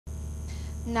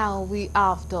Now we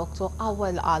have Dr.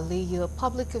 AWWAL,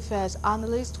 public affairs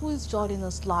analyst, who is joining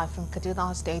us live from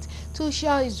Kaduna State to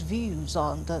share his views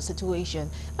on the situation.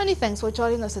 Many thanks for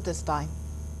joining us at this time.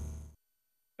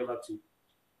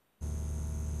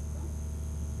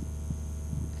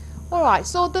 All right,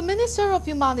 so the Minister of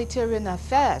Humanitarian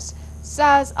Affairs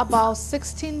says about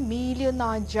 16 million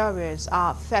Nigerians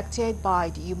are affected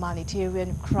by the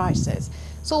humanitarian crisis.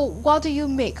 So what do you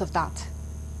make of that?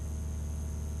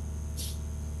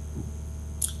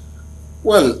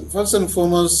 Well, first and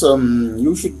foremost,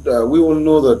 you should. We all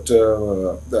know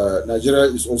that Nigeria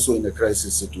is also in a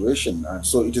crisis situation, and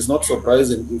so it is not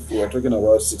surprising if we are talking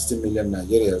about 60 million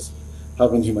Nigerians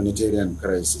having humanitarian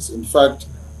crisis. In fact,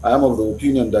 I am of the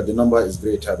opinion that the number is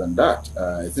greater than that.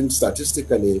 I think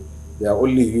statistically, they are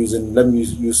only using. Let me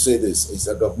say this: it's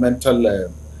a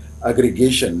governmental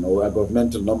aggregation or a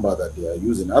governmental number that they are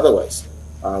using. Otherwise,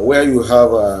 where you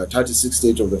have 36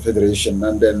 states of the federation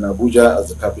and then Abuja as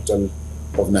the capital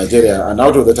of Nigeria, and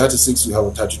out of the 36, you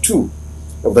have 32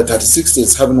 of the 36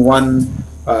 states having one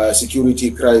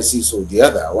security crisis or the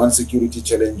other, one security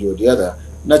challenge or the other.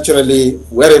 Naturally,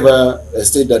 wherever a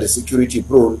state that is security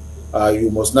prone, you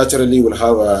most naturally will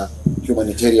have a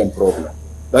humanitarian problem.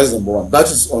 That is number one. That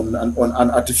is on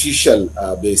an artificial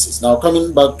basis. Now,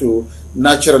 coming back to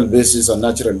natural basis and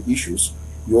natural issues,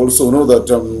 you also know that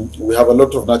we have a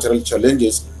lot of natural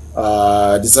challenges,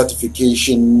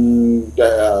 desertification,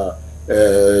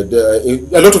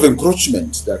 a lot of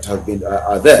encroachment that have been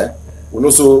are there will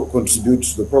also contribute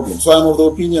to the problem. So I'm of the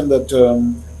opinion that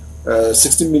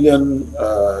 16 million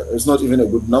is not even a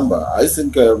good number. I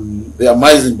think they are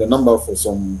mising the number for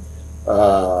some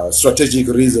strategic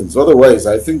reasons. Otherwise,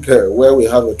 I think where we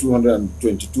have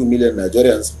 222 million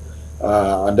Nigerians,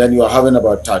 and then you are having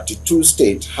about 32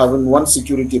 states having one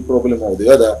security problem or the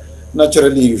other,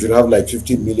 naturally you should have like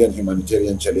 15 million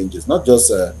humanitarian challenges, not just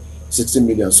 16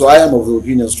 million. So I am of the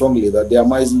opinion strongly that they are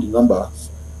mising the number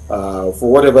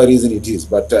for whatever reason it is.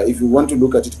 But if you want to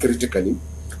look at it critically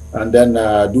and then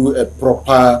do a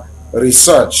proper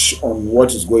research on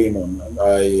what is going on,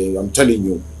 I am telling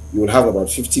you, you will have about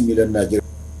 50 million Nigerians,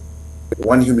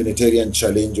 one humanitarian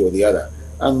challenge or the other.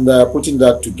 And putting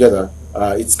that together,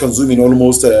 it's consuming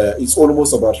almost, it's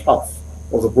almost about half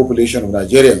of the population of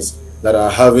Nigerians that are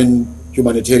having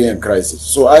humanitarian crisis.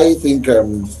 So I think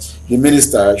the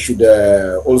minister should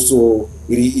also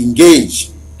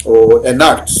re-engage or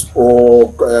enact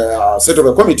or set up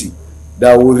a committee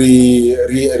that will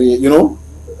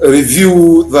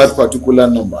review that particular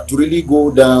number to really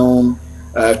go down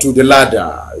to the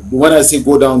ladder. When I say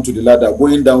go down to the ladder,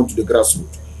 going down to the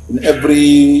grassroots. In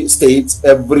every state,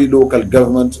 every local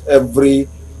government, every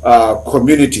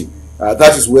community,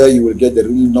 that is where you will get the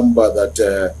real number that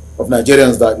of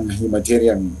Nigerians that in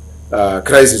humanitarian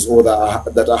crisis or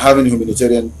that are having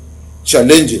humanitarian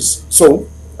challenges. So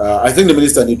I think the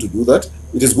minister needs to do that.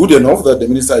 It is good enough that the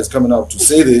minister is coming out to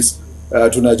say this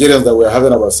to Nigerians that we're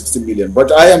having about 60 million.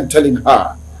 But I am telling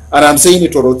her, and I'm saying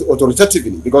it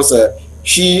authoritatively, because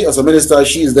she, as a minister,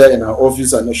 she is there in her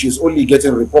office and she's only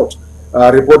getting report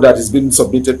that is being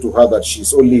submitted to her that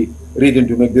she's only reading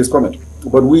to make this comment.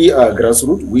 But we are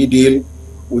grassroots. We deal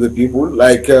with the people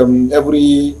like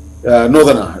every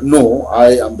Northerner. No,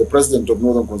 I am the president of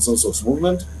Northern Consensus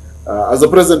Movement. As the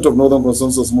president of Northern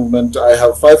Consensus Movement, I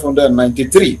have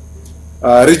 593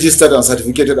 registered and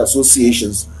certificated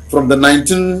associations from the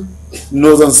 19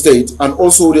 northern states and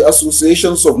also the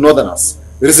associations of northerners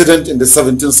resident in the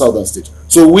 17 southern states.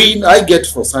 So I get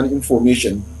first-hand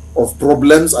information of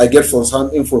problems, I get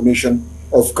first-hand information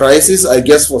of crisis, I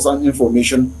get first-hand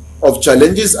information of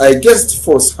challenges, I get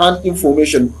first-hand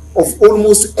information of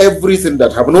almost everything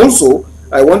that happened. Also,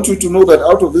 I want you to know that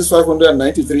out of these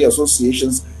 593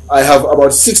 associations, I have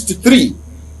about 63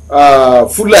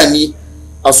 Fulani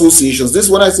associations. This,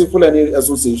 when I say Fulani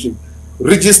association,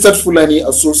 registered Fulani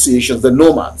associations, the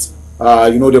nomads,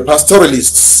 the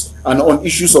pastoralists, and on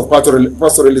issues of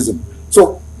pastoralism.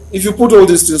 So if you put all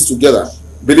these things together,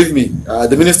 believe me,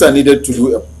 the minister needed to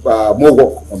do more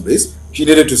work on this. She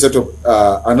needed to set up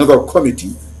another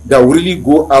committee that will really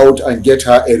go out and get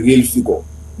her a real figure,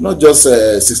 not just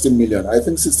 16 million. I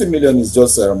think 16 million is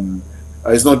just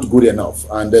is not good enough,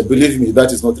 and believe me,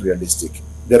 that is not realistic.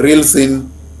 The real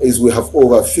thing is we have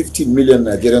over 50 million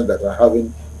Nigerians that are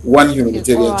having one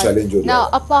humanitarian challenge. Now,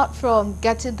 apart from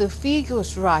getting the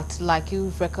figures right, like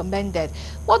you've recommended,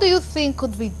 what do you think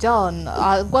could be done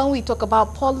when we talk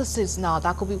about policies now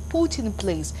that could be put in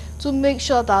place to make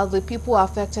sure that the people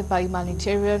affected by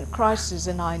humanitarian crisis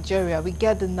in Nigeria, we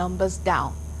get the numbers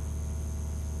down?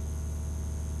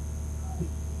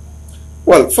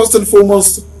 Well, first and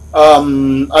foremost,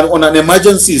 And on an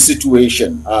emergency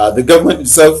situation, the government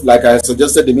itself, like I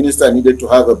suggested, the minister needed to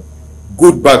have a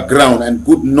good background and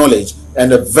good knowledge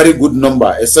and a very good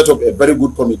number, a set up a very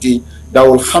good committee that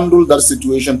will handle that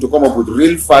situation to come up with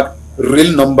real fact,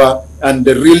 real number, and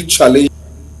the real challenge.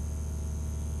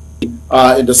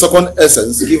 In the second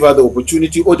essence, give her the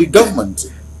opportunity, or the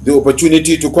government, the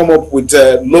opportunity to come up with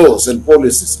laws and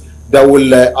policies that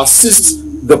will assist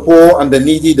the poor and the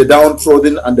needy, the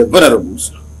downtrodden and the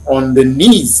vulnerables on the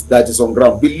needs that is on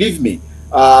ground. Believe me,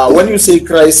 when you say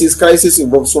crisis, crisis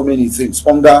involves so many things.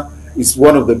 Hunger is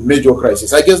one of the major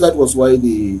crises. I guess that was why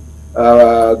the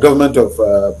government of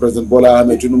President Bola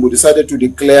Ahmed Tinubu decided to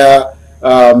declare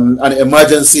an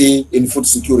emergency in food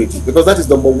security, because that is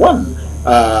number one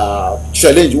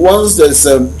challenge. Once there's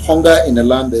hunger in the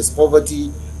land, there's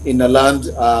poverty in the land,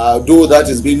 though that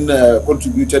has been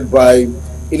contributed by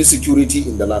insecurity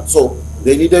in the land. So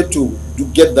they needed to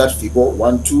get that figure,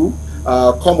 1, 2,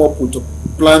 come up with a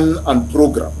plan and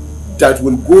program that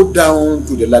will go down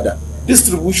to the ladder.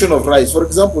 Distribution of rice, for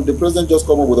example, the president just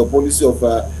come up with a policy of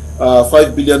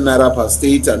 5 billion naira per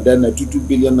state, and then 2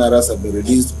 billion naira have been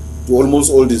released to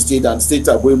almost all the states, and states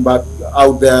are going back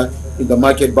out there in the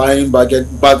market buying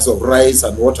bags of rice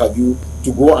and what have you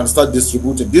to go and start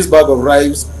distributing. This bag of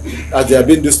rice, as they are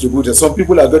being distributed, some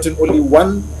people are getting only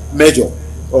one measure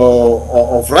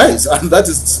of rice, and that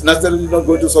is necessarily not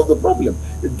going to solve the problem.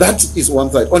 That is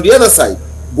one side. On the other side,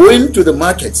 going to the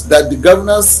markets that the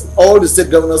governors, all the state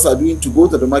governors are doing, to go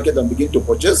to the market and begin to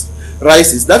purchase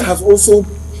rices, that has also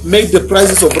made the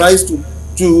prices of rice to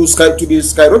be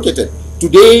skyrocketed.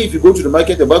 Today, if you go to the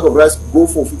market, a bag of rice go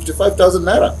for 55,000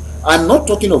 naira. I'm not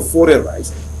talking of foreign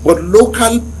rice, but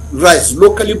local rice,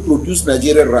 locally produced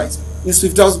Nigerian rice is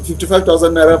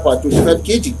 55,000 naira per 25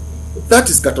 kg. That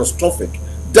is catastrophic.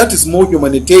 That is more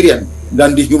humanitarian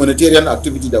than the humanitarian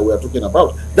activity that we are talking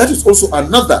about. That is also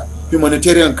another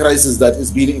humanitarian crisis that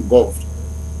is being involved.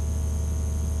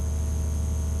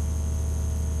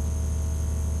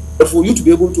 But for you to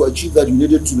be able to achieve that, you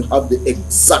needed to have the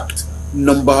exact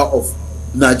number of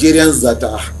Nigerians that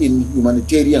are in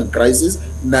humanitarian crisis,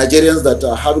 Nigerians that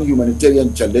are having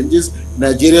humanitarian challenges,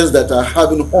 Nigerians that are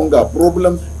having hunger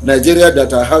problem, Nigeria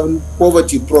that are having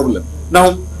poverty problem.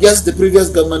 Now, yes, the previous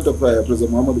government of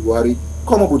President Muhammadu Buhari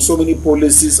come up with so many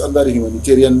policies under the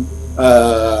humanitarian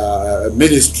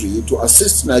ministry to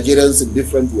assist Nigerians in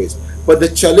different ways. But the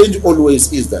challenge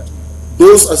always is that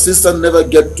those assistance never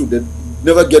get to the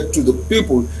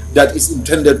people that is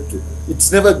intended to.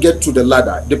 It's never get to the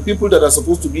ladder. The people that are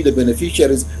supposed to be the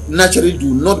beneficiaries naturally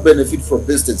do not benefit from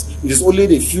this things. It is only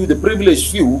the few, the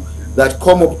privileged few, that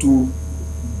come up to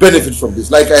benefit from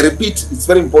this. Like I repeat, it's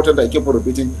very important, I keep on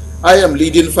repeating, I am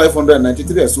leading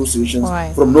 593 associations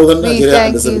from northern Nigeria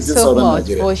and the 17 southern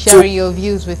Nigeria. Thank you so much for sharing your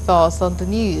views with us on the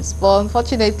news. But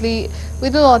unfortunately, we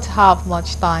do not have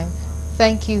much time.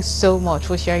 Thank you so much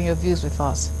for sharing your views with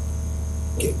us.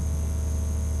 Okay.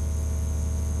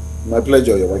 My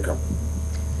pleasure, you're welcome.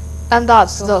 And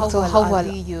that's Dr.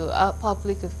 AWWAL, a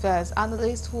public affairs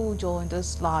analyst who joined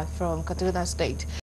us live from Kaduna State.